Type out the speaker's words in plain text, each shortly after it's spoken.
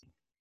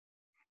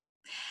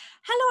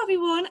Hello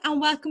everyone and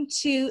welcome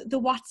to the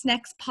What's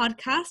Next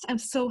podcast. I'm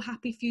so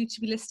happy for you to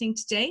be listening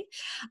today.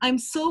 I'm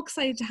so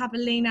excited to have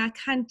Elena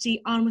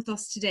Canty on with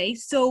us today.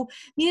 So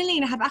me and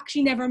Elena have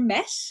actually never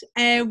met.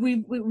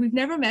 We've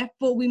never met,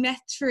 but we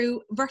met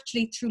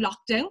virtually through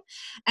lockdown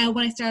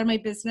when I started my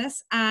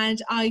business,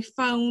 and I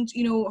found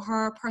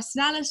her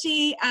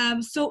personality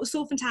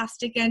so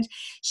fantastic, and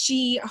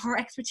her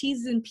expertise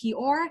is in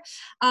PR.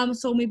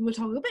 So maybe we'll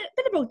talk a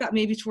bit about that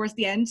maybe towards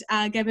the end,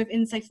 get a bit of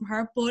insight from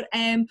her. But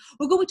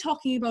we're going to be talking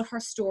about her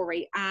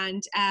story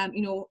and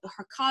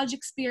her college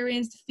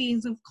experience, the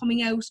feelings of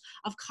coming out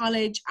of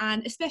college,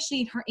 and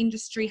especially in her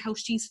industry, how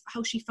she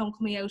found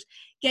coming out,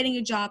 getting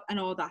a job and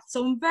all that.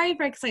 So I'm very,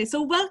 very excited.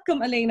 So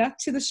welcome, Elena,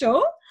 to the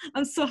show.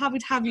 I'm so happy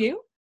to have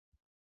you.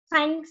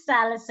 Thanks,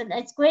 Alison.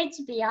 It's great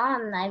to be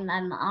on.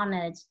 I'm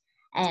honoured.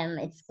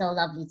 It's so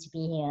lovely to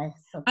be here.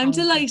 So I'm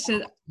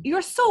delighted.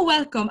 You're so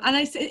welcome, and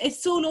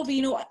it's so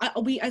lovely.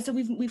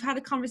 We've had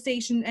a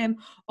conversation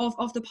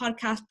of the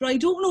podcast, but I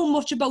don't know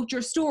much about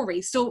your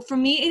story. So for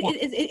me,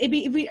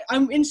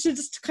 I'm interested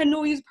just to kind of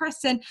know you as a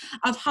person,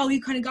 of how you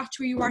kind of got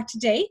to where you are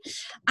today.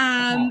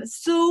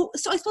 So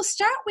I suppose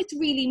start with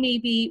really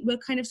maybe in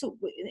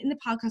the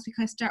podcast we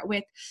kind of start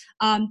with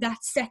that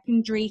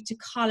secondary to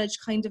college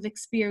kind of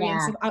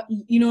experience of,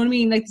 you know what I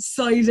mean, like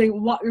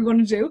deciding what you're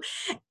going to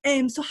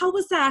do. So how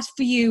was that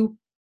for you?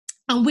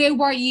 And where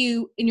were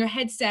you in your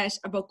headset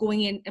about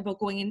going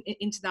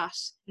into that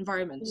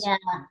environment? Yeah.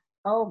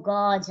 Oh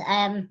God.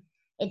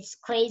 It's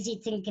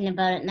crazy thinking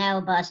about it now,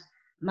 but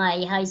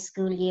my high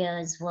school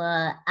years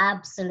were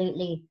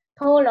absolutely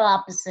polar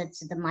opposite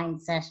to the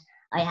mindset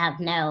I have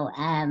now.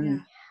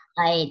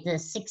 The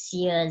 6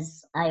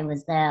 years I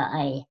was there,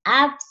 I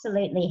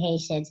absolutely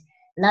hated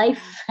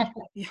life.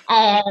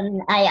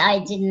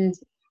 I didn't,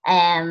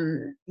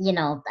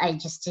 I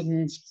just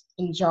didn't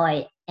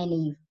enjoy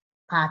any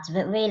part of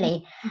it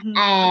really.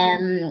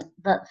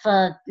 But for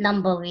a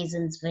number of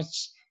reasons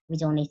which we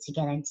don't need to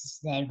get into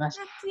today,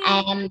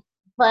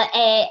 but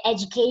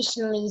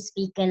educationally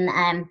speaking,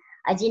 I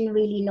didn't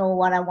really know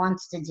what I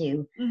wanted to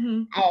do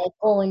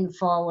going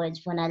forward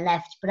when I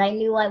left, but I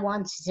knew I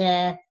wanted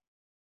to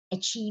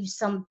achieve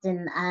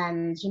something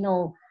and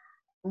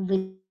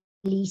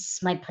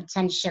release my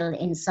potential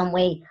in some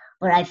way,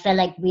 but I felt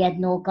like we had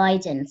no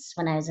guidance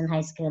when I was in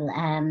high school.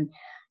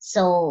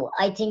 So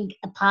I think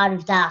a part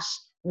of that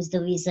was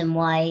the reason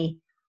why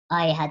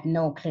I had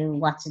no clue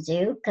what to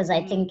do, because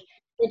I think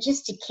you're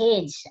just a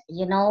kid,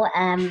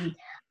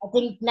 I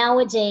think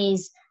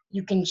nowadays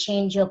you can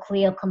change your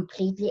career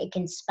completely. It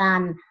can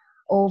span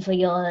over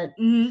your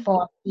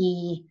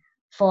 40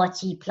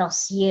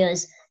 plus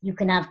years. You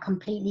can have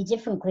completely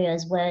different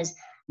careers, whereas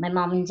my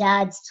mom and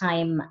dad's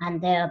time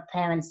and their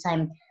parents'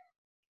 time,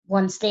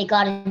 once they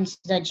got into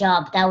their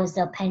job, that was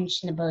their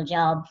pensionable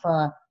job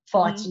for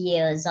 40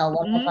 years or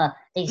whatever.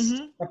 They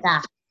stuck with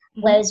that.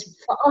 Whereas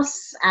for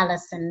us,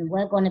 Alison,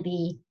 we're going to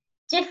be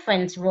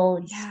different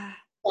roads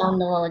down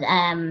the road,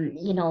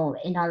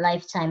 in our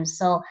lifetime.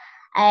 So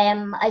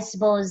I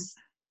suppose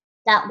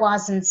that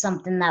wasn't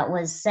something that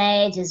was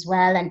said as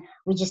well, and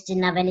we just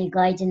didn't have any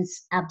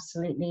guidance,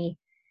 absolutely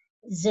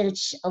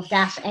zilch of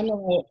that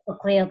anyway, for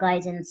career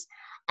guidance.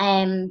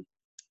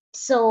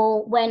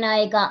 So when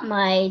I got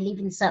my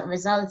Leaving Cert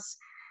results,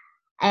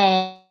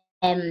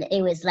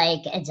 it was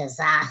like a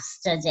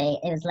disaster day.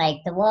 It was like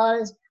the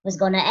world was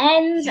going to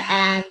end,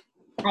 and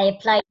I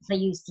applied for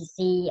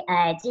UCC.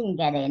 I didn't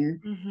get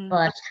in,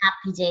 but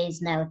happy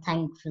days now,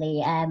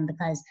 thankfully,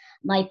 because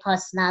my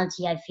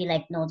personality, I feel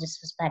like, no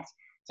disrespect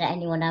to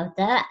anyone out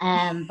there,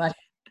 but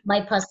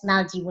my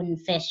personality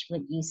wouldn't fit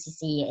with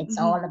UCC. It's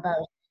all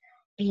about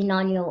being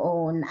on your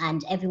own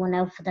and everyone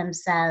out for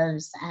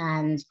themselves,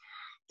 and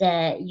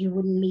you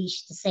wouldn't meet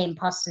the same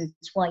person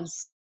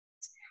twice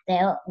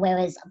there.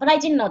 But I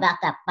didn't know that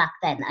back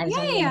then. I was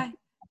only in a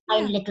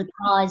tiny little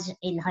pod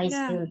in high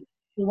school.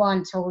 You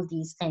weren't told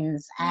these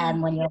things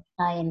when you're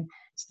applying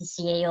to the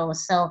CAO.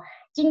 So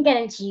didn't get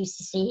into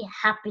UCC.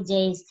 Happy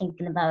days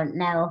thinking about it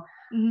now.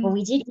 But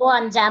we did go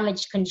on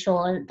damage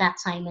control that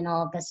time in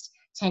August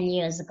 10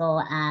 years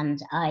ago,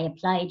 and I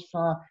applied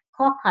for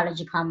Cork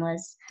College of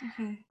Commerce.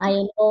 I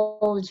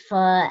enrolled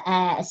for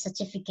a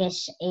certificate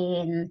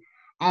in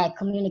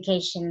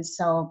communications,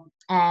 so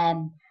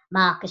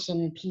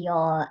marketing,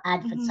 PR,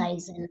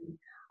 advertising,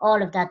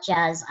 all of that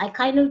jazz. I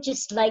kind of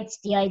just liked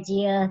the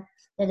idea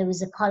that it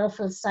was a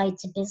colourful side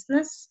to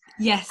business.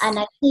 Yes. And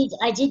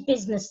I did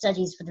business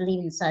studies for the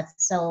Leaving Cert,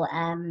 so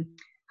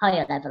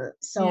higher level.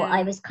 So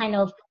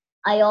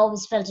I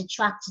always felt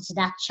attracted to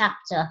that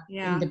chapter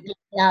in the big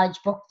large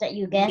book that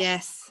you get.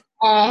 Yes.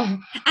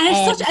 And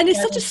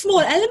it's such a small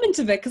element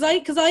of it, because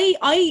it's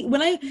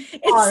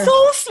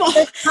so small.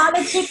 There's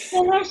politics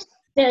in it.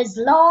 There's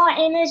law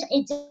in it.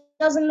 It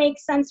doesn't make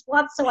sense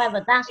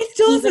whatsoever. It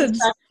doesn't.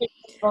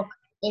 Book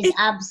is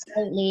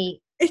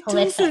absolutely. It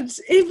doesn't.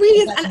 It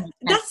really is, and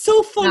that's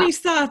so funny,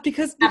 Steph,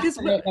 because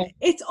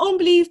it's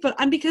unbelievable,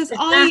 and because there's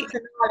all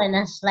in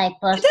it, like,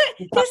 but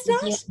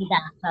there's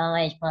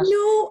not. But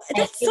no,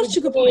 that's such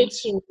a good point.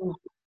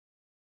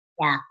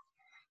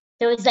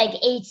 there was like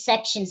 8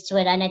 sections to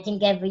it, and I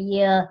think every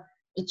year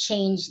it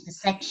changed the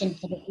section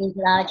for the big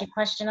larger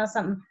question or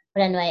something.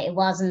 But anyway, it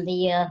wasn't the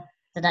year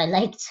that I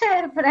liked.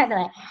 But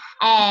anyway,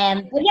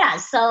 but yeah,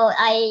 so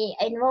I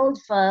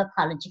enrolled for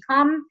College of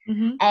Com.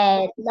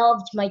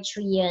 Loved my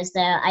 3 years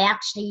there. I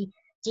actually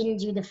didn't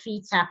do the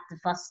FETAC the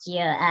first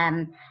year.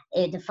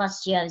 The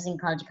first year I was in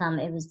College of Com,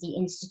 it was the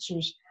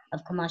Institute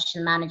of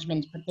Commercial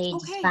Management, but they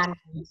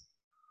disbanded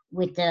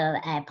with the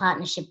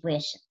partnership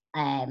with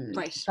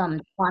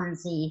from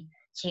Swansea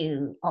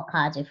to or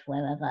Cardiff,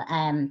 wherever,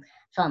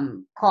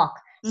 from Cork.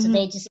 So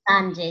they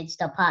disbanded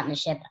the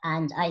partnership,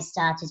 and I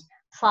started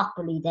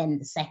properly then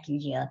the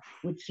second year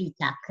with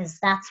FETAC, because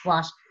that's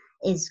what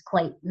is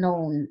quite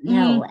known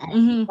now.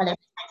 Well, I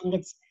think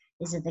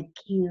is it the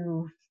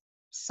Q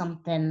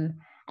something?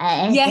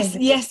 Yes,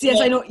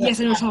 I know. Yes,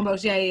 I know what you're talking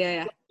about.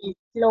 Yeah. It's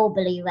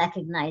globally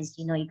recognized.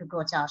 You know, you could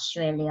go to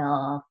Australia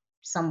or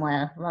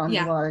somewhere around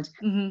the world,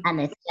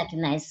 and it's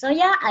recognized. So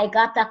yeah, I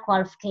got that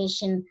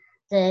qualification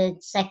the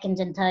second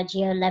and third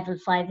year, level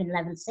 5 and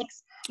level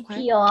 6.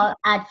 PR,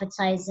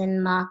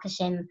 advertising,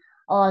 marketing,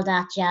 all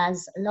that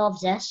jazz.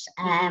 Loved it.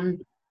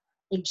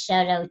 Big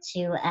shout out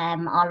to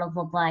Olive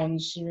O'Brien.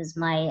 She was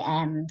my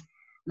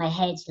my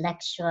head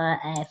lecturer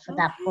for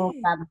that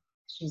program.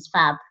 She's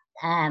fab.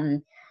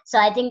 So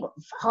I think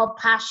her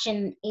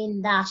passion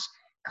in that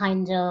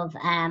kind of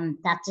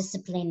that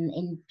discipline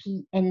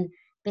in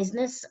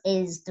business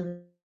is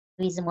the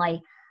reason why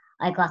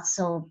I got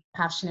so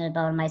passionate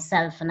about it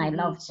myself, and I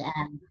loved.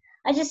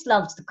 I just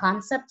loved the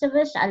concept of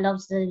it. I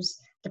loved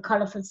the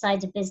colourful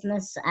side of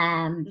business.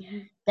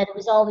 That it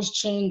was always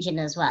changing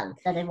as well.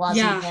 That it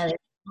wasn't very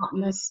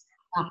monotonous,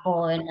 not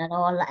boring at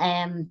all.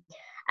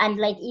 And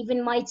like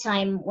even my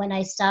time when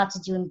I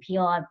started doing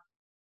PR,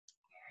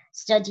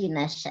 studying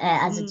it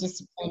as a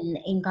discipline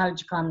in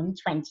College of Com in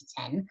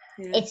 2010,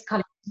 it's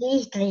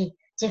completely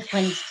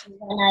different to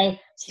when I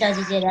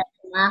studied it as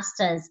a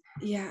master's.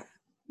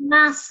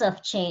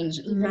 Massive change.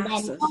 Even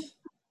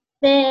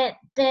then,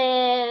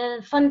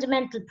 the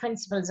fundamental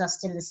principles are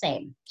still the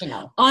same. You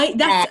know,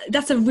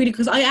 that's a really,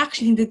 because I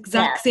actually think the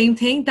exact same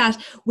thing, that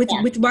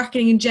with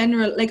marketing in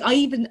general. Like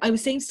I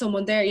was saying to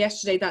someone there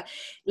yesterday that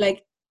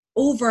like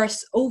over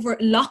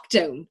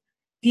lockdown,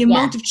 the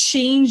amount of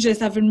changes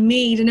that have been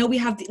made. I know we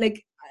have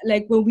like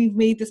when we've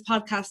made this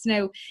podcast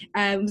now,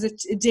 was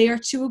it a day or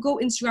two ago,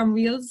 Instagram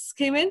Reels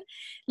came in,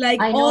 like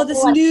all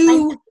this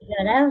new.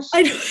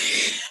 I know.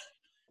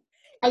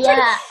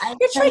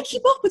 You're trying to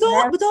keep up with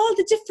all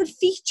the different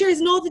features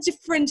and all the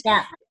different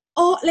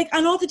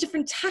and all the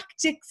different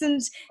tactics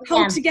and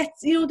how to get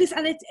this,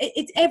 and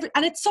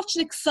it's such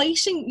an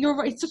exciting. You're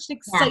right, it's such an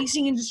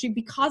exciting industry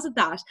because of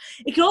that.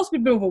 It can also be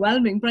a bit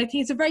overwhelming, but I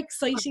think it's a very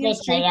exciting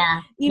industry.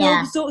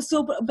 So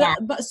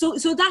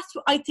that's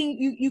what I think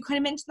you kind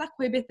of mentioned that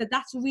quite a bit,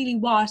 that's really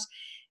what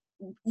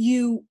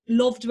you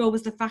loved about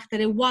was the fact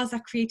that it was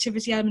that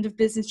creativity element of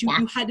business.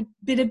 You had a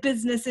bit of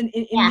business in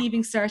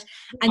Leaving Cert,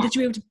 and that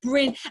you were able to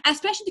bring,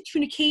 especially the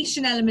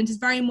communication element is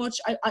very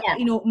much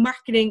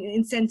marketing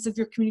in sense of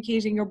you're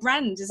communicating your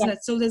brand, isn't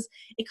it? So there's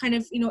it kind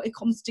of it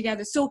comes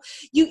together. So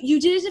you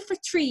did it for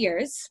 3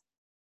 years.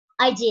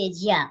 I did.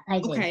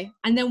 Okay,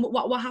 and then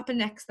what happened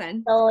next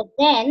then? So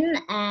then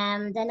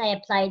I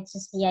applied to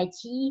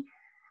CIT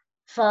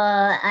for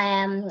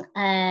a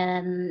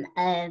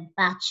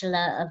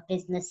Bachelor of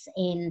Business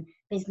in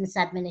Business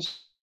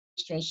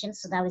Administration.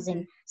 So that was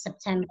in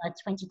September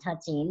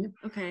 2013.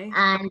 Okay.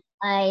 And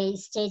I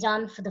stayed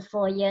on for the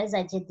 4 years.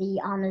 I did the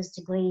honours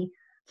degree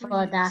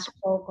for that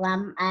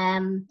program.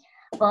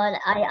 But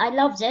I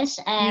loved it.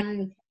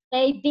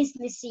 Very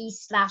businessy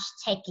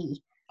 / techie.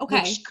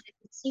 Okay. Which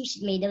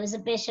suited me. There was a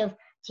bit of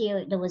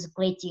theory. There was a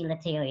great deal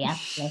of theory,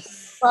 actually.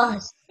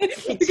 But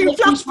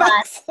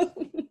flashbacks.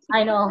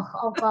 I know.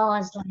 Oh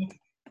God, like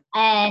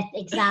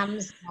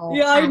exams.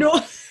 I know.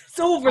 It's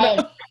over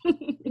now.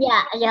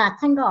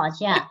 Thank God.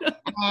 Yeah,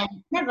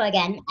 never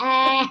again.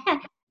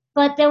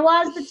 But there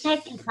was the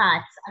techie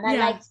parts, and I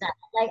liked that.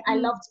 I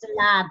loved the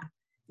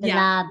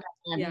lab,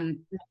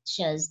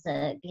 lectures,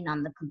 the being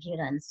on the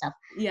computer and stuff.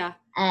 Yeah.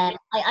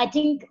 I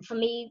think for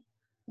me,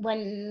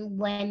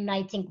 when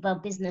I think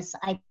about business,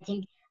 I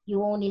think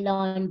you only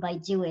learn by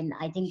doing.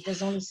 I think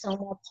there's only so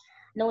much.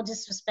 No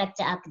disrespect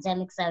to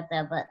academics out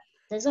there, but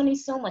there's only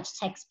so much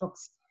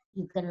textbooks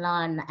you can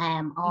learn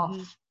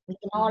off. We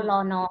can all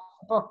learn off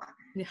a book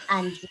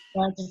and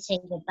learn to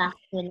take it back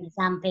to an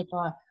exam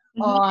paper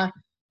or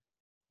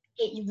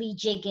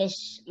rejig it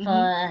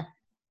for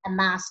a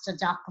master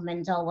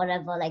document or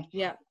whatever.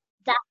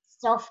 That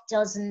stuff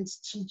doesn't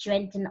teach you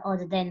anything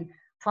other than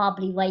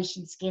probably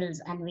writing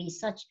skills and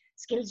research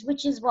skills,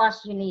 which is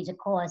what you need, of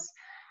course,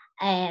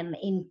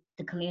 in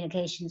the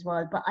communications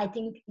world. But I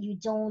think you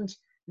don't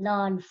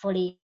learn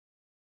fully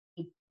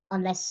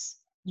unless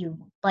you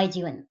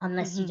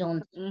unless you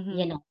don't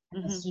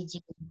unless you do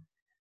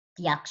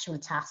the actual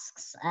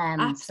tasks.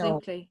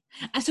 Absolutely.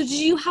 And so did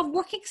you have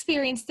work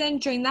experience then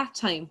during that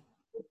time?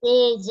 It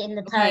is in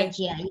the third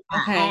year.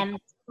 I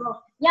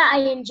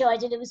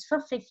enjoyed it. It was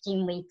for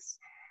 15 weeks.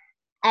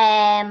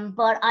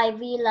 But I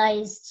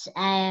realized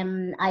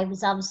I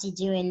was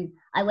obviously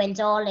I went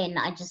all in.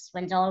 I just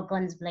went all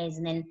guns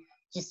blazing and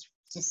just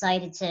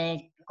decided to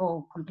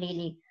go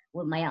completely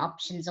with my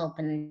options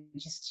open and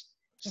just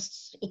Yeah.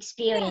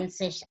 experience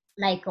it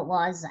like it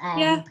was.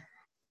 Yeah.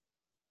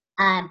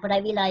 But I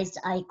realized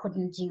I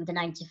couldn't do the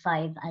 9 to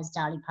 5, as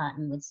Dolly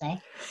Parton would say,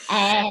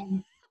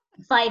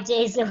 5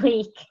 days a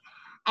week.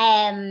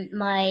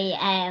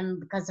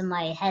 Because of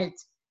my health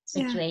Yeah.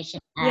 situation,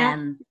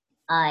 Yeah.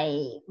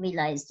 I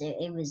realized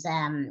it was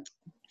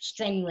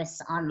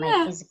strenuous on my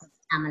Yeah. physical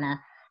stamina. Yeah.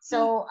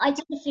 So I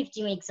did the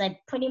 50 weeks. I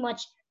pretty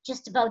much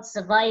just about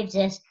survived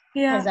it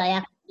because Yeah. I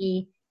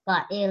actually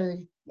got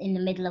ill in the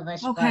middle of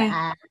it. Okay.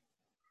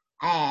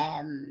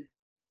 Um,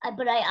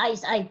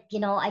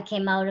 I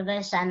came out of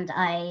it and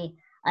I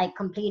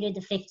completed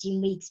the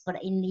 15 weeks.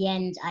 But in the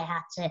end, I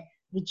had to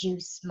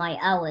reduce my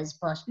hours.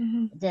 But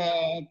Mm-hmm.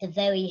 the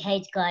very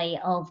head guy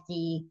of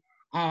the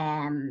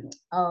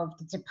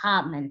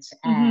department,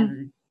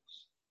 Mm-hmm.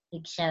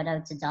 big shout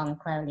out to Don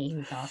Crowley,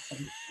 who's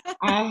awesome.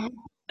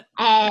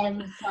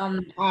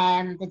 From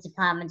the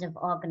Department of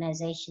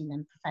Organisation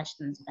and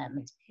Professional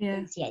Development Yeah.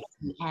 in CIT.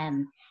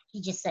 He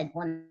just said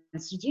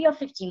once you do your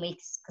 15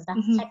 weeks, because that's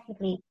Mm-hmm.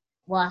 technically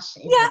what is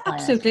Yeah, required.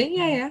 absolutely.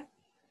 Yeah, yeah.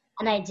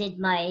 And I did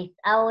my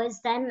hours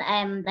then,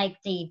 like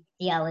the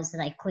hours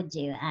that I could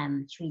do,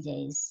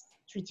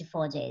 3 to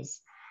 4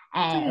 days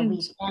a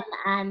week then,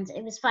 and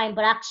it was fine.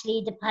 But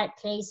actually, the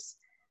place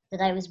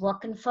that I was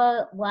working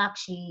for were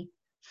actually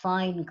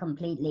fine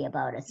completely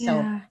about it.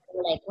 So Yeah.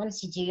 like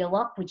once you do your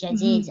work, which I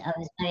Mm-hmm. did, I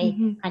was very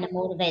Mm-hmm. kind of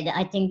motivated.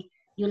 I think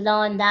you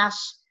learn that,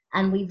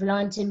 and we've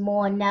learned it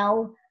more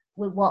now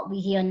with what we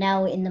hear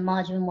now in the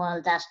modern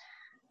world, that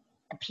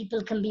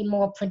people can be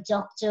more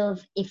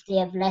productive if they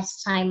have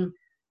less time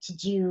to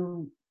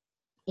do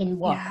in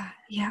work. Yeah.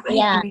 Yeah. I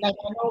Yeah, agree. like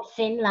I know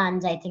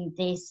Finland, I think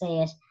they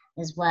say it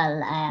as well.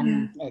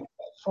 Yeah. The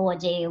 4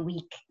 day a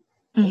week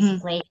is a Mm-hmm.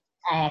 great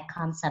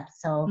concept.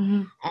 So,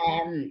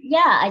 Mm-hmm.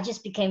 yeah, I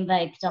just became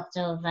very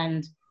productive,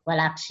 and well,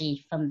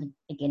 actually from the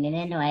beginning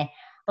anyway.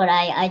 But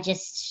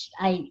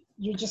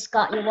you just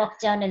got your work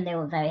done, and they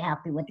were very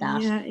happy with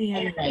that. Yeah. Yeah.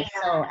 Anyway,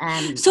 so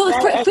So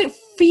well,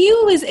 for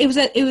you, it was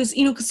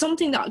because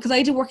something that, because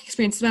I did work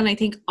experience as well, and I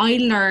think I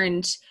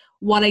learned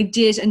what I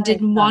did and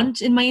didn't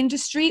want in my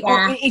industry, or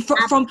yeah,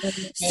 from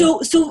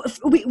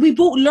absolutely. we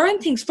both learn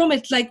things from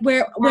it, like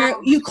where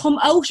you come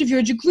out of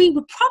your degree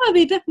with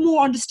probably a bit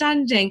more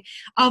understanding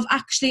of,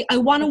 actually, I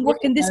want to work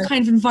in this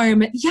kind of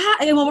environment. Yeah,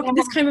 I want to work in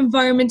this kind of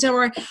environment,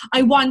 or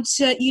I want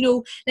to,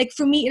 like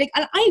for me, like,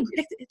 and I agree,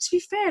 like, to be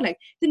fair, like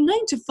the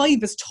 9 to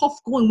 5 is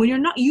tough going when you're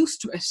not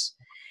used to it.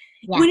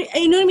 Yeah.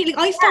 You know what I mean? Like,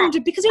 I found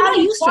it because you're not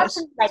used to it.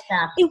 Like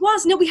that. It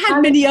was. No, we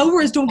had many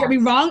hours, don't get me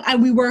wrong,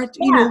 and we were,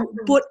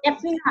 but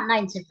definitely not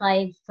 9 to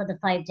 5 for the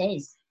 5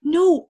 days.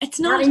 No, it's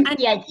not. Not in And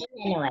CIT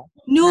anyway.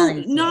 no,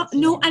 Not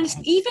no, and it's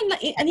even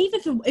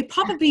if it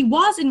probably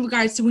was in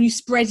regards to when you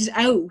spread it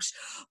out,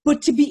 but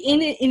to be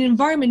in an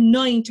environment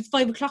 9 to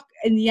 5 o'clock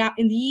in the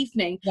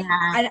evening,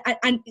 and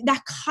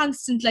that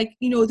constant, like,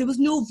 there was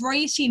no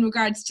variety in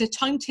regards to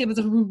timetables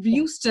that we were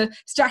used to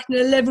starting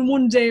at 11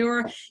 one day,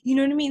 or you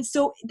know what I mean.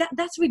 So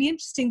that's really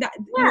interesting. That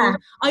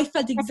I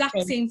felt the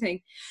exact same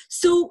thing.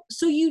 So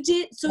you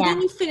did. So then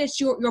you finished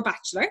your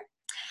bachelor,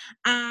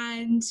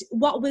 and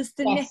what was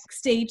the next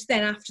stage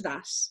then after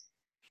that?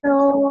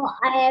 So,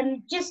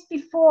 just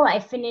before I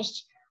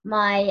finished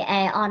my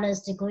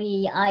honours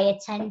degree, I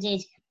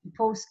attended the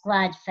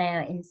postgrad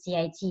fair in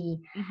CIT,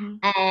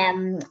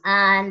 and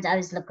I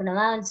was looking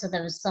around. So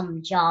there was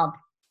some job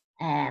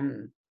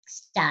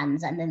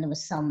stands, and then there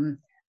was some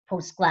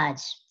postgrad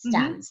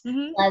stands.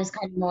 So I was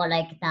kind of more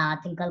like, nah, I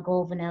think I'll go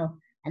over now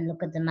and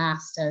look at the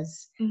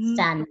masters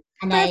stand.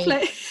 And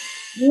I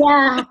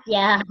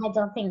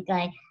don't think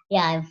I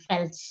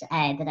felt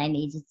that I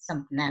needed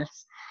something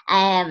else.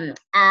 And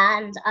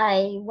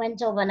I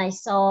went over and I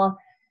saw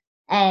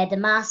the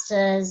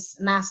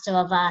Master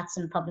of Arts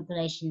and Public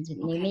Relations with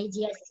New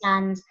Media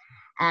stand,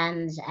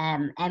 and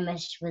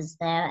Emish was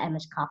there,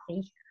 Emish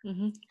Coffee.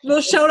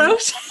 Little shout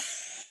out.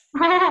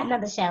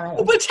 Another shout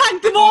out. We'll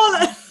thank them all.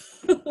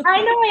 I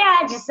know,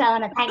 I just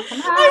want to thank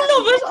them all.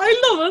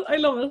 I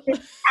love it.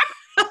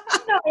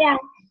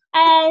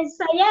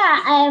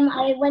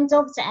 I went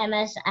over to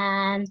Emmett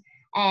and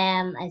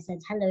I said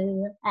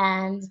hello,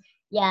 and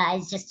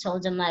I just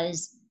told him I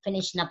was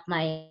finishing up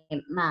my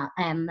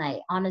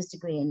honours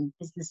degree in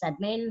business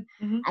admin,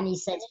 and he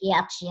said he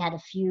actually had a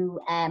few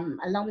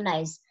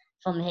alumni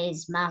from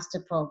his master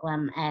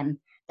program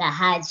that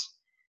had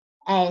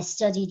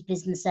studied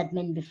business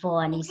admin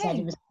before, and he said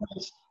it was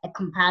quite a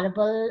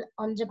compatible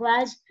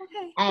undergrad,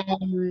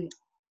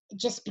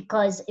 just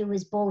because it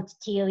was both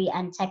theory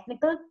and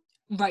technical.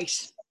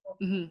 Right.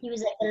 He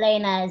was like,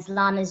 Elena, as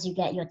long as you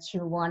get your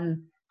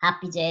 2-1,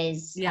 happy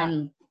days.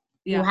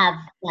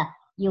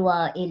 You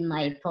are in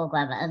my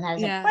program. And I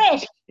was like,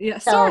 great. Yeah,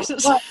 so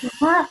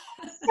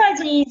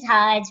studied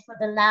hard for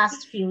the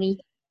last few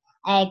weeks.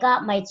 I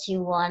got my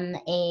 2-1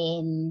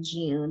 in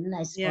June,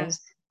 I suppose,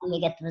 when we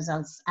get the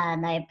results.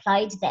 And I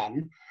applied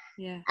then.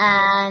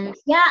 And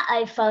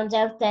I found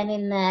out then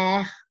in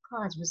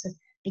it was a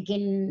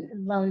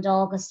begin around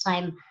August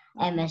time.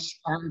 She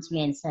came to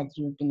me and said,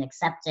 "You've been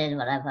accepted,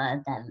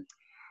 whatever. Then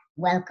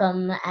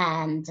welcome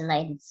and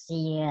delighted to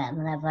see you and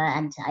whatever."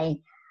 And I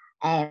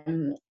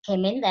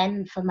came in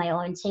then for my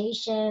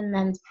orientation,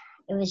 and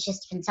it was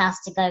just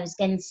fantastic. I was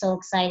getting so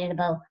excited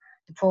about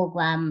the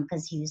program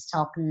because he was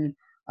talking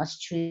us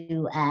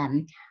through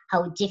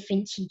how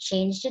different he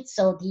changed it.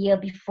 So the year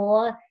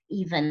before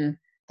even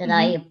that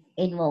I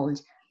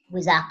enrolled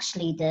was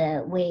actually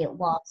the way it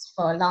was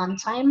for a long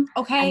time.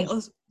 Okay.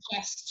 And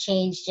just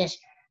changed it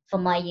for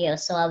my year.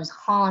 So I was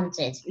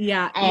haunted.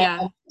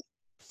 Yeah.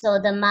 So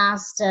the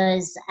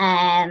master's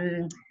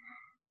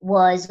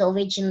was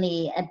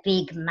originally a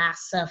big,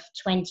 massive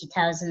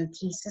 20,000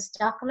 thesis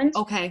document.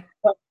 Okay.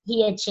 But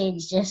he had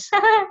changed it. So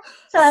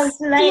I was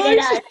delighted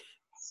at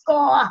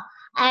score.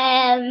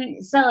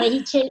 So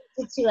he changed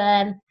it to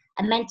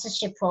a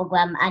mentorship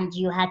program, and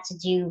you had to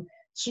do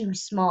 2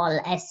 small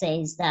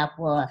essays that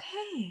were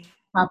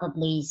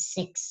probably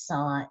 6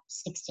 to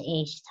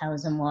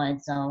 8,000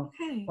 words or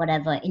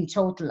whatever in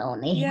total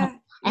only. Yeah.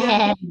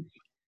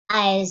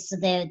 So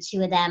there are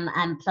 2 of them,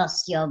 and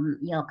plus your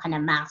kind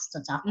of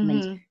master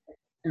document,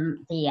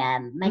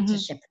 the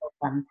mentorship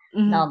program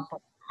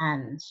logbook,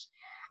 and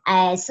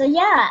so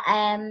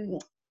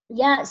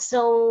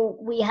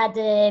we had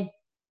the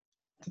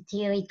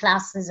theory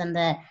classes and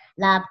the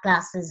lab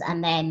classes,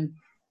 and then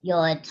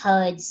your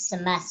 3rd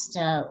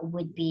semester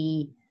would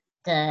be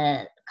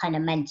the kind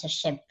of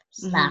mentorship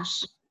 /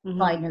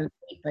 final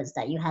papers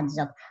that you handed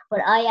up.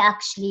 But I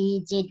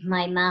actually did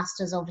my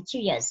master's over 2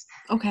 years.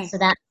 Okay. So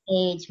that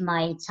made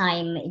my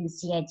time in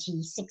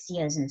CIT 6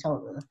 years in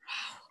total.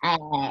 So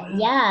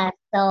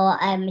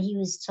he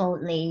was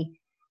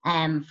totally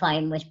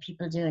fine with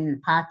people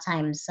doing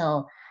part-time.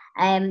 So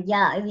it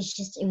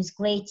was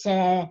great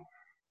to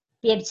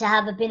be able to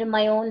have a bit of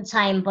my own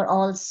time, but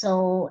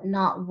also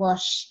not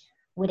rush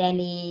with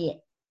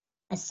any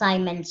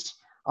assignment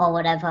or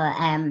whatever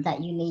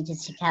that you needed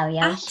to carry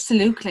out.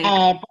 Absolutely.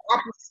 But at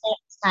the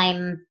same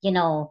time,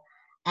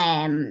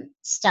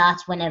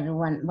 start when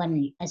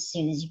as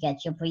soon as you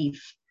get your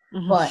brief.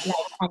 But like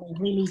kind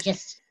of really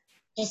just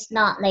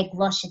not like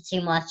rush it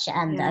too much,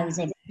 and I was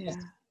able to just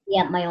be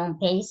at my own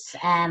pace.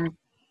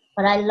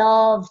 But I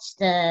loved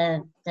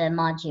the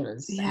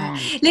modules.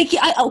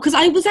 Because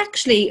I was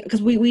actually,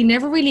 because we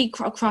never really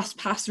crossed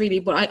paths really,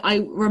 but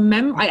I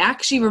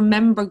actually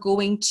remember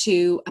going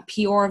to a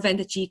PR event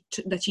that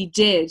you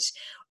did,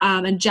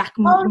 and Jack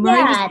Murray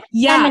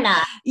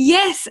seminar.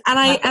 Yes, and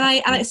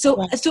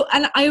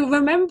I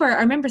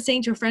remember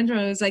saying to a friend of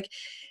mine, I was like,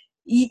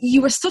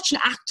 you were such an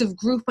active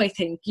group, I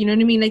think, you know what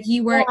I mean, like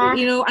you were,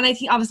 you know, and I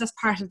think obviously that's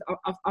part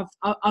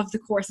of the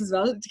course as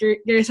well, to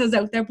get yourselves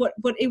out there, but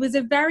it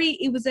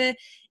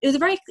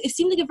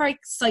seemed like a very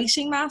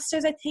exciting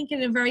master's, I think,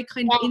 and a very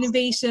kind of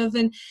innovative,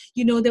 and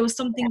you know, there was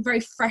something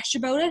very fresh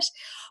about it.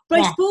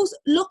 But I suppose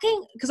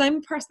looking, because I'm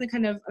a person that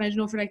kind of, and I don't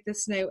know if you're like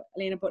this now,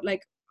 Elena, but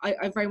like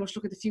I very much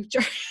look at the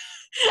future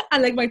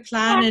and like my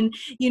plan, and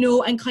you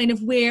know, and kind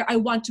of where I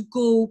want to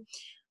go.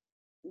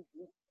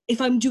 If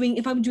I'm doing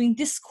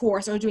this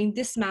course or doing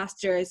this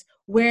master's,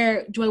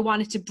 where do I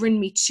want it to bring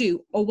me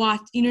to, or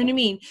what, you know what I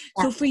mean?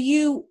 Yeah. So for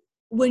you,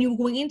 when you were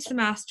going into the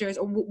master's,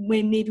 or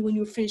when you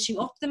were finishing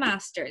up the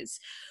master's,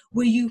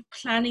 were you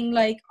planning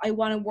like, I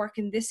want to work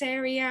in this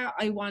area,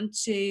 I want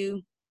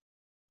to?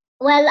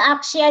 Well,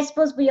 actually, I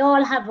suppose we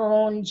all have our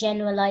own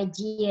general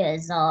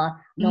ideas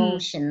or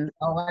notions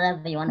or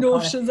whatever you want to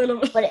call it. I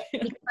love it. But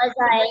because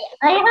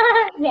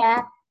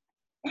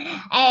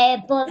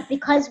but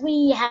because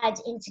we had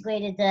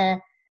integrated the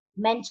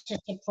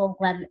mentorship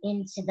program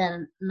into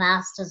the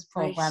master's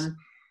program,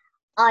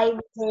 I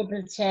was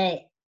able to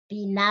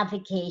be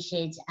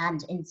navigated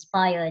and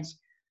inspired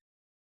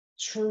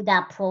through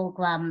that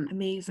program.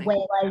 Amazing.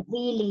 Where I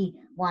really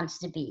wanted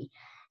to be.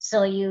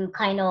 So you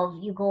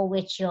go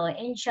with your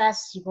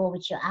interests, you go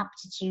with your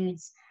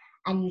aptitudes,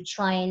 and you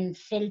try and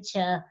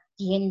filter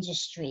the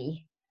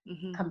industry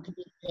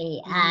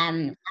completely.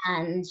 And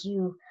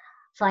you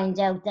find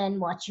out then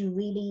what you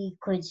really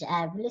could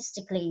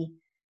realistically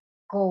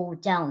go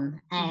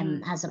down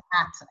as a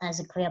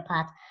career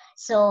path.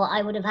 So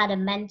I would have had a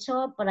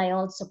mentor, but I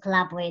also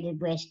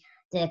collaborated with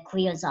the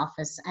careers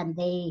office, and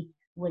they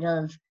would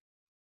have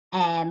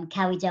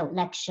carried out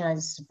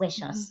lectures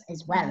with us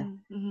as well.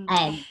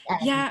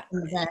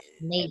 The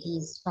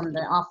ladies from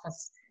the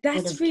office.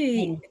 That's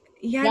really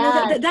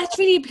that's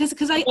really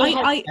because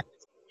I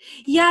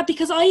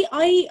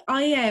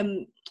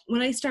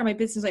when I start my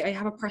business, I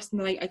have a person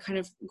that I kind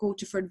of go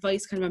to for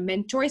advice, kind of a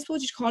mentor, I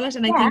suppose you'd call it.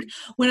 And I think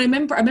when I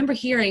remember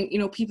hearing, you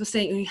know, people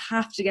saying, oh, you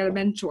have to get a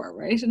mentor,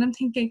 right? And I'm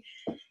thinking,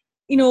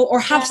 you know, or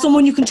have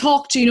someone you can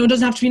talk to, you know, it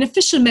doesn't have to be an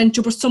official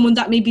mentor, but someone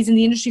that maybe is in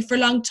the industry for a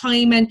long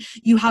time and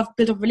you have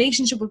built a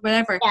relationship with,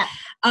 whatever. It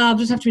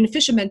doesn't have to be an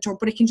official mentor,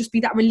 but it can just be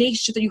that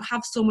relationship that you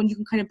have someone you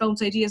can kind of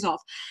bounce ideas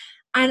off.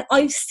 And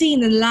I've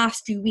seen in the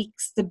last few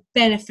weeks the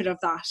benefit of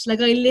that. Like,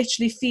 I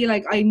literally feel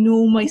like I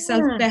know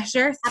myself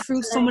better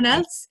through someone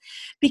else,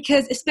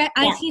 because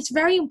I think it's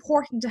very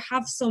important to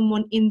have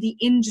someone in the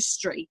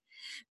industry,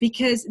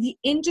 because the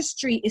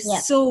industry is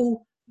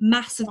so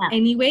massive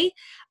anyway,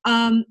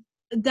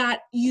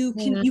 that you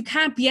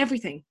can't be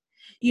everything.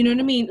 You know what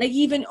I mean? Like,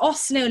 even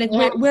us now, like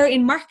we're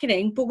in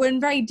marketing, but we're in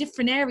very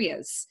different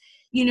areas.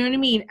 You know what I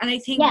mean? And I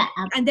think,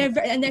 and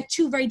they're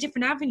two very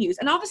different avenues,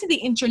 and obviously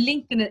they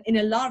interlink in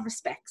a lot of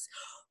respects.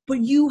 But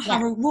you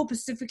have a role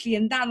specifically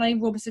in that, and I have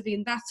a role specifically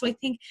in that. So I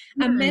think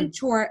a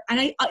mentor, and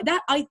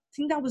I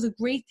think that was a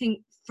great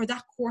thing for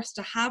that course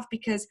to have,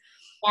 because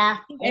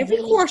every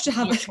course should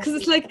have it, because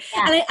it's like,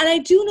 and I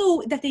do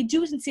know that they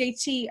do it in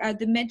CIT,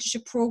 the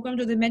mentorship program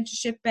or the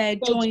mentorship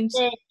joint.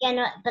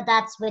 But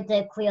that's with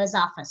the careers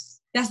office.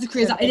 That's the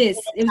careers. It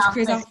was the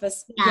careers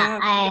office.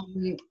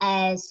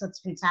 So it's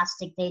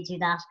fantastic they do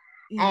that.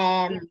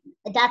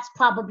 That's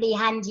probably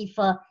handy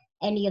for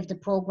any of the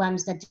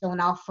programs that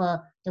don't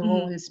offer their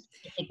own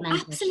specific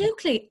mentorship.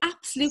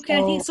 Absolutely. So,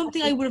 I think it's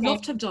something I would have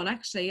loved to have done,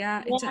 actually.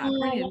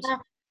 Brilliant.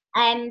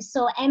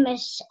 So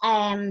Emish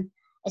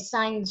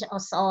assigned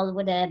us all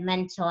with a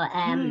mentor,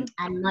 and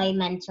my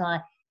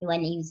mentor,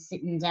 when he was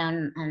sitting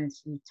down and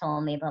he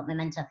told me about my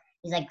mentor,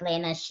 he's like,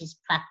 Lena, she's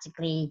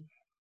practically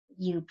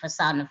you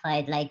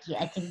personified. Like,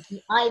 I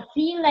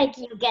feel like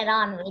you get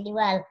on really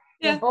well.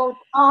 You're both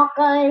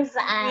talkers,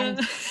 and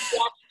you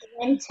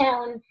went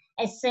down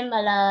a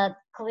similar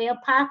career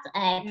path,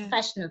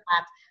 professional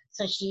path.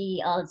 So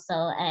she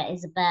also,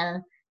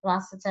 Isabel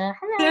Rossiter.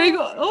 Hello. There we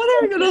go. Oh,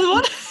 there we go. Another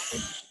one.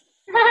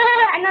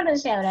 Another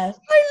shout out.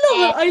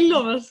 I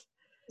love it.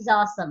 It's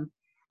awesome.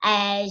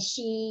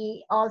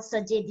 She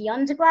also did the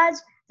undergrad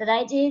that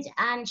I did,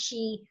 and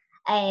she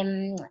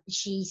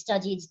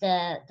studied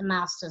the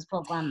master's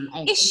program.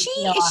 Is she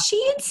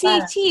in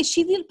CIT? Is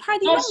she the part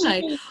of the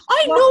alumni?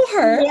 I know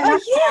her.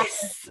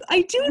 Yes,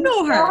 I do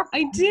know her.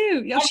 I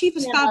do. Yeah, she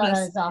was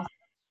fabulous.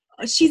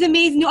 She's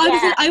amazing. No,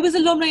 I was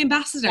alumni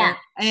ambassador,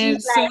 so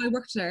I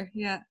worked with her.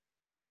 Yeah.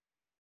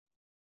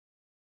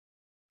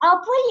 Oh,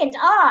 brilliant!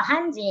 Oh,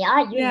 handy!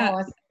 You know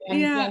us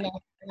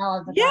and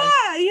all the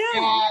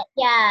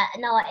guys.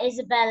 No,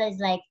 Isabel is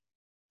like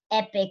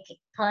epic,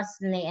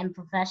 personally and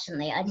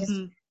professionally. I just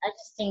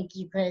think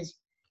you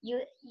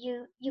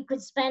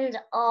could spend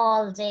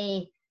all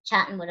day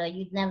chatting with her.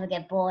 You'd never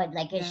get bored.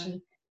 Like,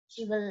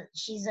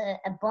 she's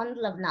a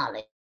bundle of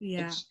knowledge.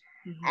 Yeah.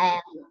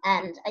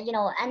 And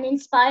and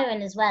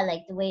inspiring as well.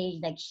 Like the way,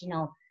 like,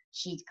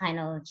 she'd kind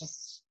of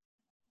just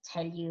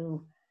tell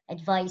you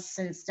advice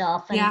and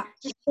stuff, and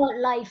just about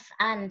life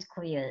and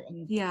career,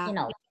 and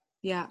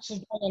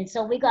she's brilliant.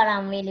 So we got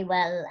on really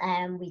well,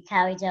 and we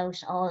carried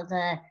out all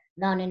the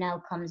learning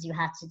outcomes you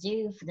had to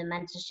do for the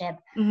mentorship.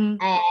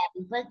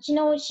 But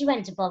she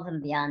went above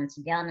and beyond,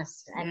 to be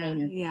honest.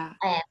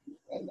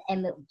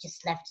 Emmett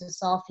just left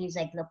us off. He was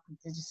like, look,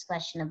 the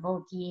discretion of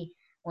both you,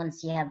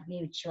 once you have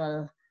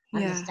mutual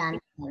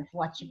understanding of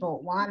what you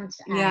both want,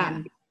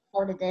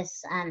 out of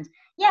this. And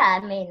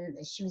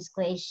she was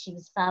great. She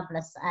was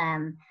fabulous,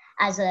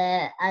 as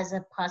a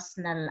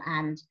personal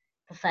and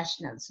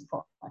professional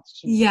support.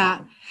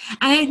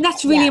 And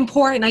that's really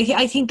important.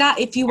 I think that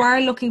if you are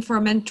looking for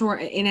a mentor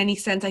in any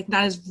sense, I think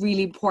that is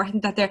really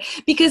important, that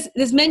because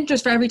there's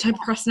mentors for every type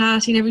of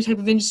personality and every type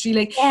of industry.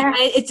 Like,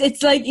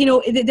 it's like,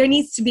 there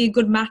needs to be a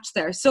good match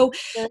there. So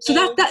so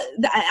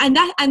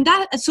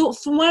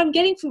from what I'm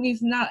getting from you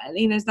from that,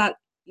 Lena, is that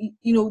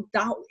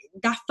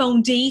that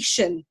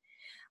foundation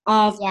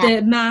of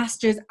the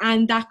masters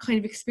and that kind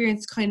of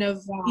experience kind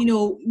of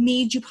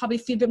made you probably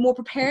feel a bit more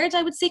prepared,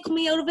 I would say,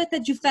 coming out of it,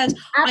 that you felt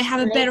I have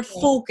a better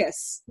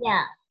focus.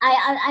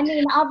 I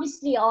mean,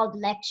 obviously all the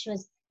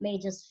lectures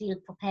made us feel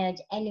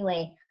prepared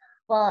anyway,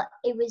 but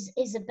it was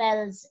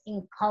Isabel's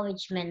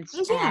encouragement,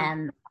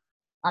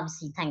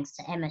 obviously thanks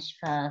to Emish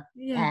for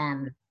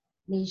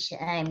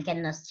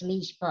getting us to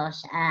meet, but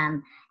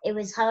it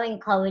was her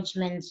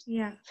encouragement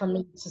for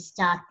me to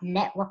start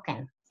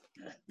networking.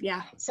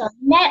 So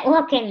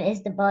networking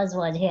is the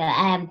buzzword here.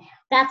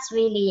 That's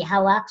really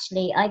how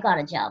actually I got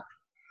a job.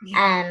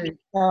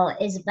 So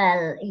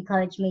Isabel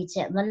encouraged me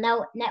to. Well,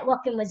 no,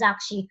 networking was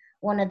actually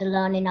one of the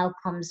learning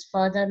outcomes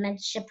for the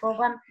mentorship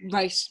program.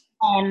 Right.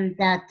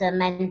 That the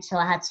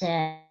mentor had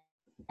to,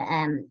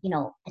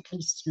 at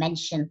least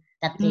mention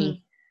that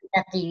the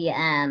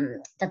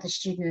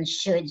students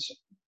should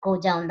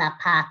go down that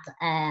path.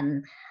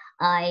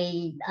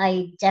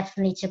 I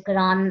definitely took it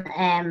on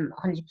 100%.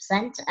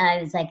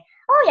 I was like,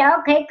 oh yeah,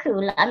 okay,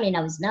 cool. I mean,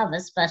 I was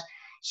nervous, but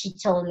she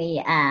told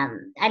me,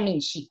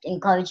 she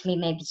encouraged me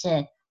maybe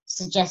to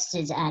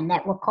suggested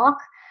Network Cork.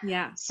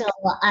 So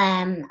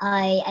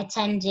I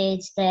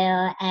attended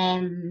their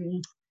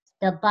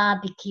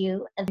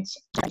barbecue event,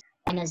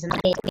 and as an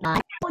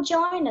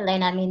join,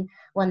 Elaine. I mean,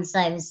 once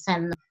I was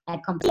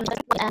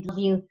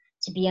you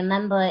to be a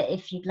member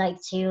if you'd like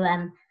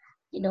to.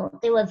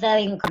 They were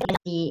very encouraged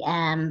the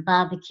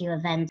barbecue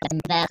event,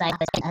 and I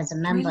was as a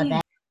member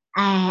there.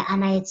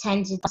 And I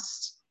attended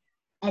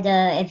at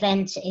an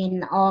event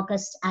in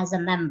August as a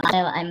member.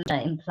 I'm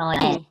employed.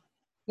 Oh.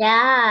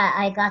 Yeah,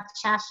 I got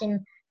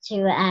chatting to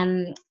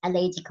a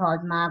lady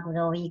called Margaret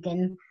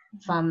O'Regan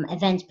from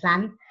Event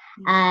Plan.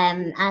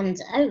 And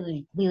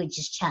we were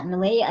just chatting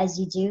away as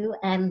you do.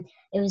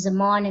 It was a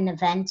morning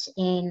event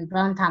in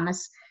Brown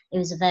Thomas. It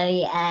was a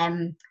very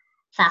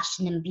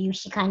fashion and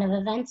beauty kind of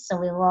event. So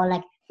we were all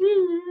like,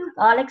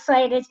 all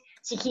excited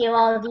to hear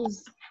all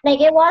these. Like,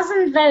 it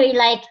wasn't very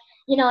like,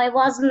 it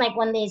wasn't like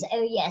one of these,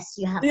 oh yes,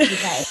 you have to be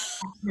very.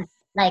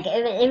 Like,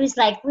 it was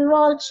like, we were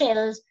all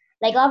chilled.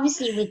 Like,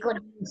 obviously we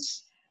couldn't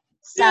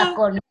start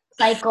going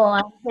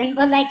psycho,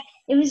 but like,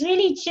 it was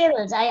really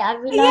chilled. I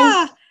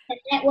realized that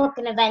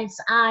networking events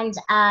aren't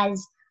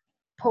as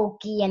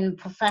pokey and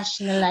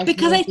professional as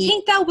because I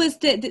think that was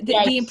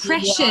the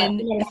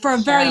impression for a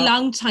very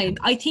long time.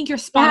 I think you're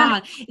spot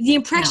on. The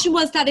impression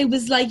was that it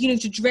was like,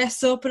 to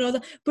dress up and all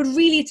that, but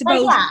really it's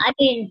about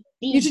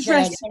you to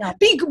dress,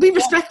 be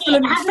respectful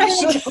and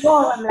professional.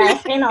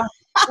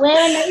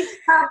 Wear a nice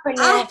top and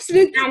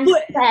absolutely.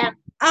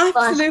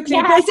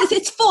 Absolutely, but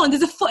it's fun.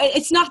 There's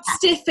it's not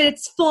stiff.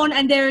 It's fun,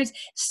 and there's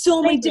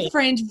so many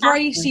different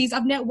varieties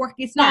of networking.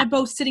 It's not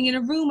about sitting in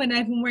a room and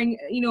everyone wearing,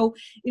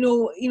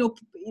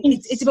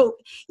 It's about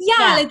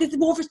like it's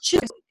more of a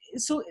chill.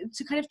 So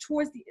to kind of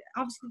towards the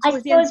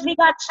end, we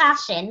got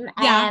chatting.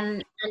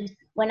 And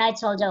when I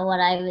told her what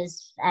I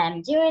was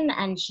doing,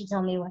 and she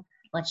told me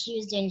what she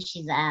was doing,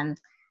 she's the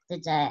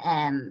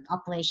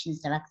operations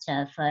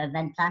director for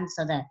Event Plan,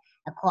 so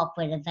a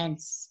corporate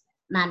events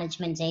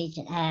management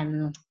agent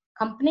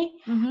company.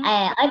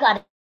 I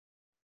got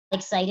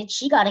excited.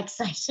 She got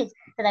excited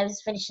that I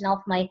was finishing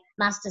off my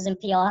master's in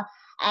PR.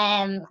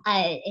 In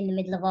the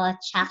middle of our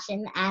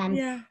chatting,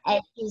 and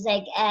she's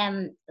like,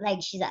 I'm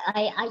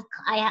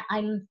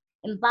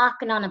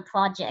embarking on a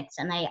project,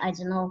 and I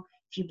don't know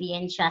if you'd be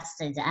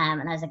interested.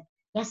 And I was like,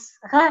 yes.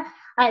 I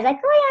was like,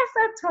 oh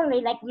yes,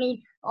 totally. Like,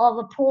 our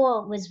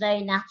rapport was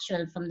very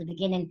natural from the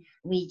beginning.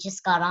 We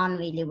just got on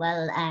really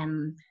well.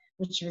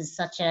 Which was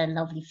such a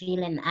lovely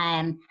feeling.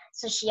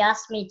 So she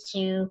asked me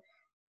to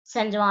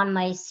send her on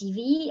my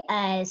CV,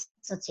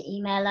 so to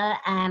email her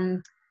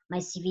my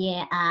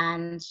CV,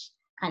 and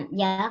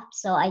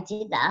so I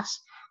did that.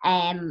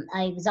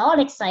 I was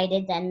all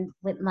excited then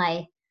with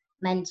my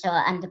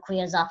mentor and the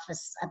careers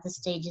office at the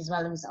stage as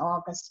well. It was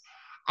August.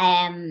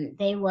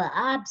 They were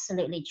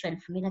absolutely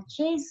thrilled for me. Like,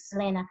 Jesus,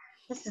 Elena,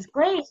 this is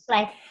great.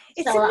 Like,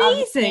 it's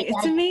amazing.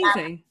 It's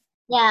amazing.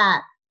 Yeah.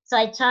 So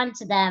I turned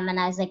to them and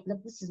I was like,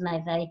 look, this is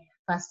my very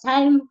first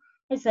time.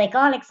 It's like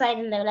all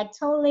exciting. They were like,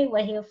 totally,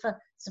 we're here for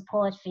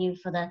support for you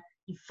for the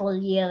full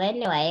year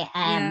anyway,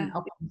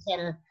 up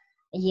until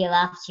a year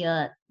after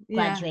your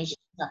graduation.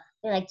 So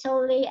they're like,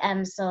 totally.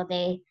 So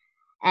they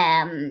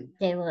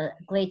were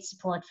great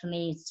support for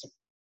me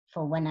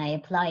for when I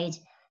applied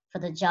for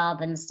the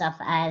job and stuff.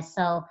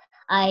 So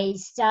I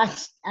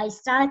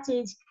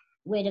started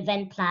with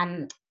Event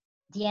Plan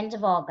the end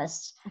of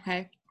August.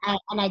 Okay.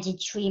 And I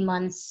did 3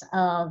 months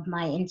of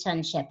my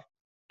internship.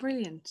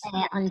 Brilliant.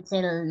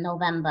 Until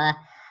November.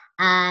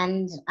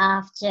 And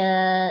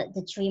after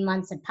the 3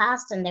 months had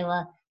passed and they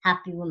were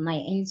happy with my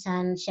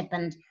internship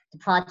and the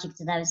project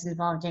that I was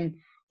involved in,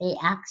 they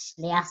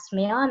actually asked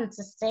me on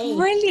to stay.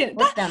 Brilliant.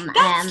 With them.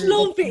 That's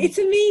lovely. It's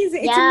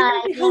amazing. It's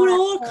amazing how it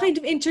all kind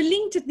of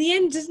interlinked at the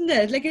end, isn't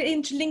it? Like, it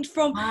interlinked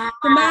from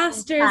the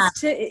masters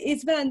to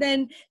Isabel, and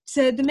then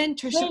to the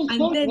mentorship,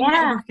 and then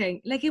networking.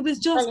 Like, it was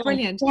just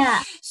brilliant.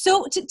 Yeah.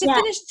 So to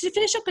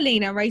finish up,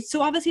 Elena, right?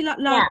 So obviously, a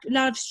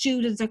lot of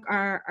students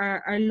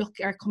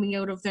are coming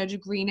out of their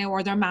degree now,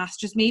 or their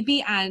masters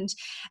maybe. And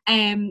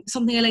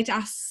something I like to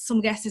ask some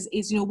guests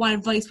is what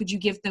advice would you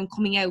give them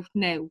coming out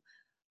now?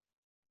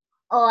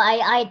 Oh,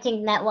 I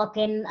think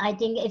networking, I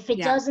think if it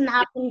doesn't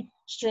happen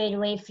straight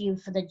away for you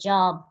for the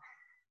job,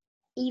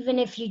 even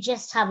if you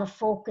just have a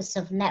focus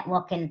of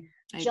networking,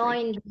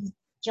 join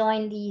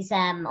these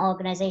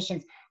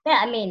organizations.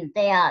 They're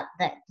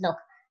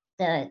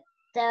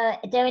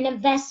an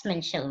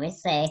investment, shall we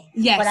say.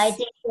 Yes. But I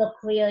think your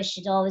career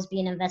should always be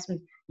an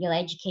investment. Your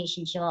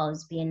education should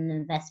always be an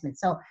investment.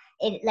 So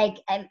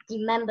the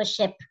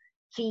membership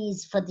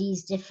fees for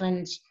these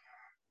different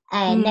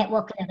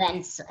networking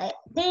events,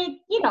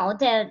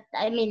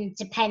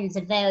 depends,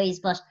 it varies,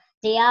 but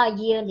they are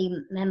yearly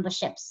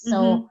memberships.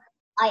 So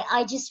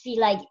I just feel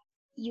like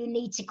you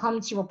need to come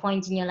to a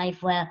point in your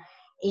life where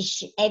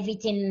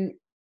everything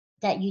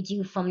that you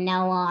do from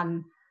now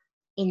on,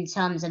 in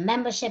terms of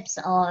memberships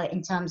or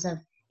in terms of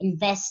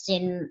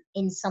investing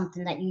in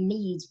something that you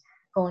need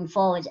going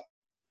forward,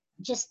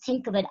 just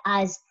think of it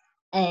as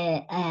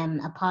a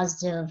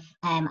positive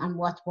and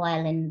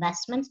worthwhile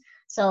investment.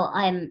 So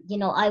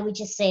I would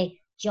just say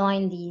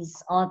join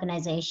these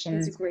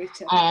organizations. That's a great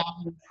tip.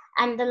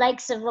 And the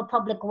likes of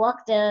Republic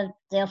Work, they're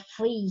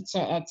free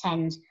to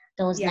attend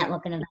those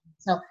networking events.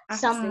 So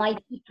some might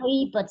be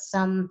free, but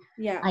some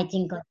I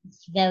think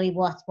it's very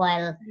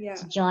worthwhile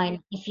to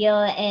join. If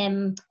you're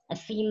a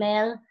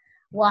female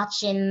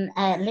watching,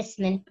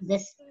 listening to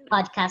this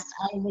podcast,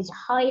 I would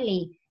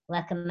highly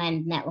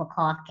recommend Network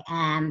Cork.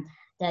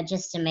 they're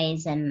just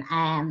amazing.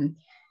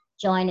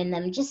 Joining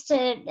them just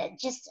at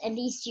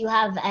least you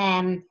have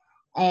an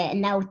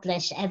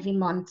outlet every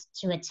month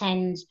to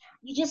attend.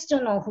 You just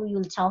don't know who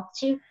you'll talk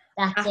to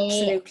that day.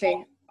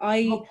 Absolutely.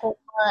 Rapport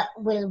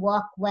will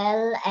work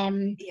well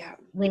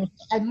with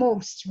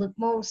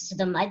most of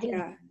them. I think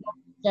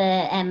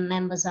the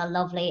members are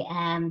lovely.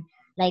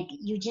 Like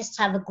you just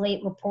have a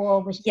great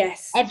rapport with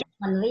everyone,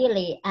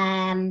 really,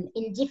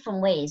 in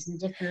different ways, in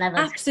different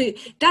levels.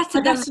 Absolutely, that's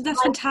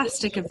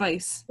fantastic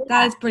advice.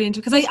 That is brilliant,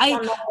 because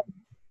I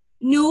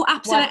no,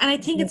 absolutely, and I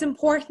think it's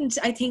important.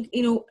 I think,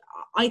 you know,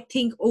 I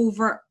think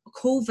over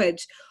COVID,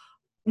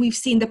 we've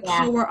seen the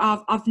power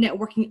of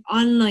networking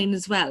online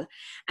as well,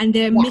 and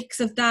the mix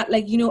of that,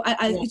 like, you know,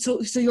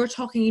 so you're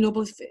talking, you know,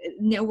 both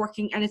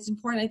networking, and it's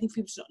important, I think, for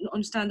people to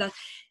understand that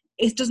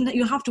it doesn't, you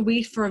don't have to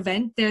wait for an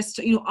event. There's,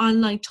 you know,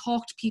 online,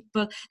 talk to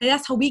people, and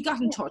that's how we got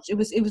in touch. It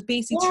was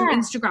basically through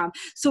Instagram.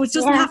 So it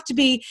doesn't have to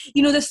be,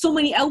 you know, there's so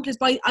many outlets,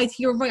 but I think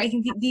you're right. I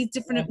think these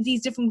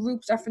different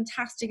groups are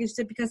fantastic, as you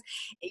said, because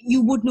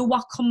you would know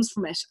what comes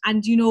from it,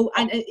 and, you know,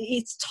 and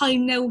it's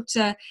time now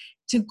to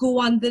go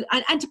on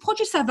and to put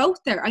yourself out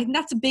there. I think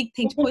that's a big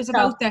thing, to put yourself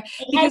out there,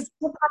 because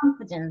the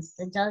confidence.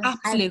 It does.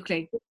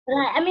 Absolutely.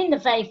 I mean, the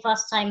very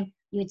first time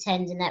you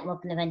attend a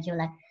networking event, you're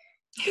like,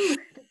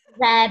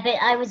 but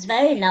I was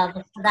very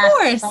nervous for that. Of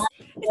course,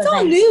 it's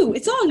all new.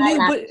 It's all new,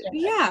 but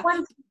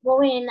once you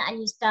go in and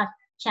you start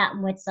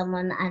chatting with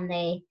someone, and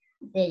they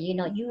you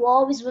know, you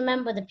always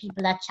remember the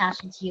people that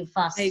chatted to you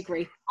first. I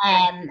agree.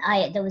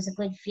 There was a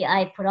good few.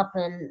 I put up a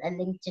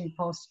LinkedIn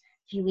post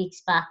a few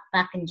weeks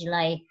back in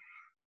July,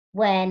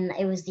 when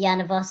it was the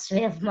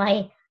anniversary of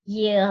my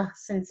year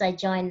since I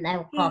joined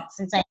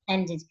since I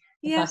attended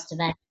the first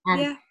event,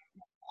 and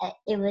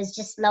it was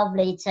just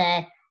lovely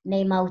to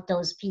name out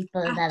those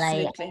people that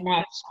I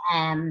met.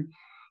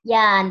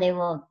 And they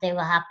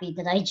were happy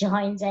that I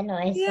joined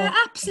anyway. Yeah, so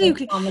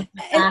absolutely.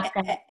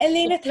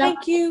 Elena,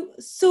 thank you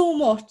so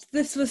much.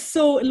 This was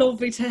so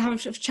lovely to have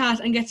a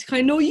chat and get to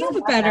kind of know you a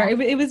bit better.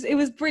 It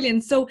was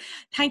brilliant. So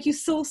thank you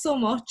so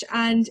much,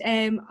 and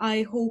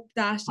I hope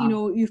that, you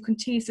know, you've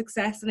continued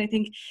success. And I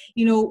think,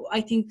 you know,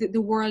 that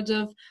the world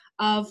of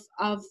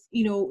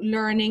you know,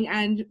 learning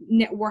and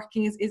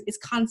networking is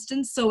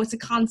constant. So it's a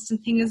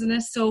constant thing, isn't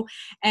it? So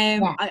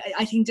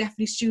I think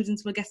definitely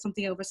students will get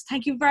something out of it. So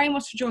thank you very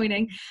much for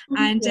joining,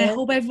 and I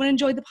hope everyone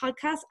enjoyed the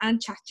podcast,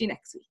 and chat to you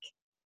next week.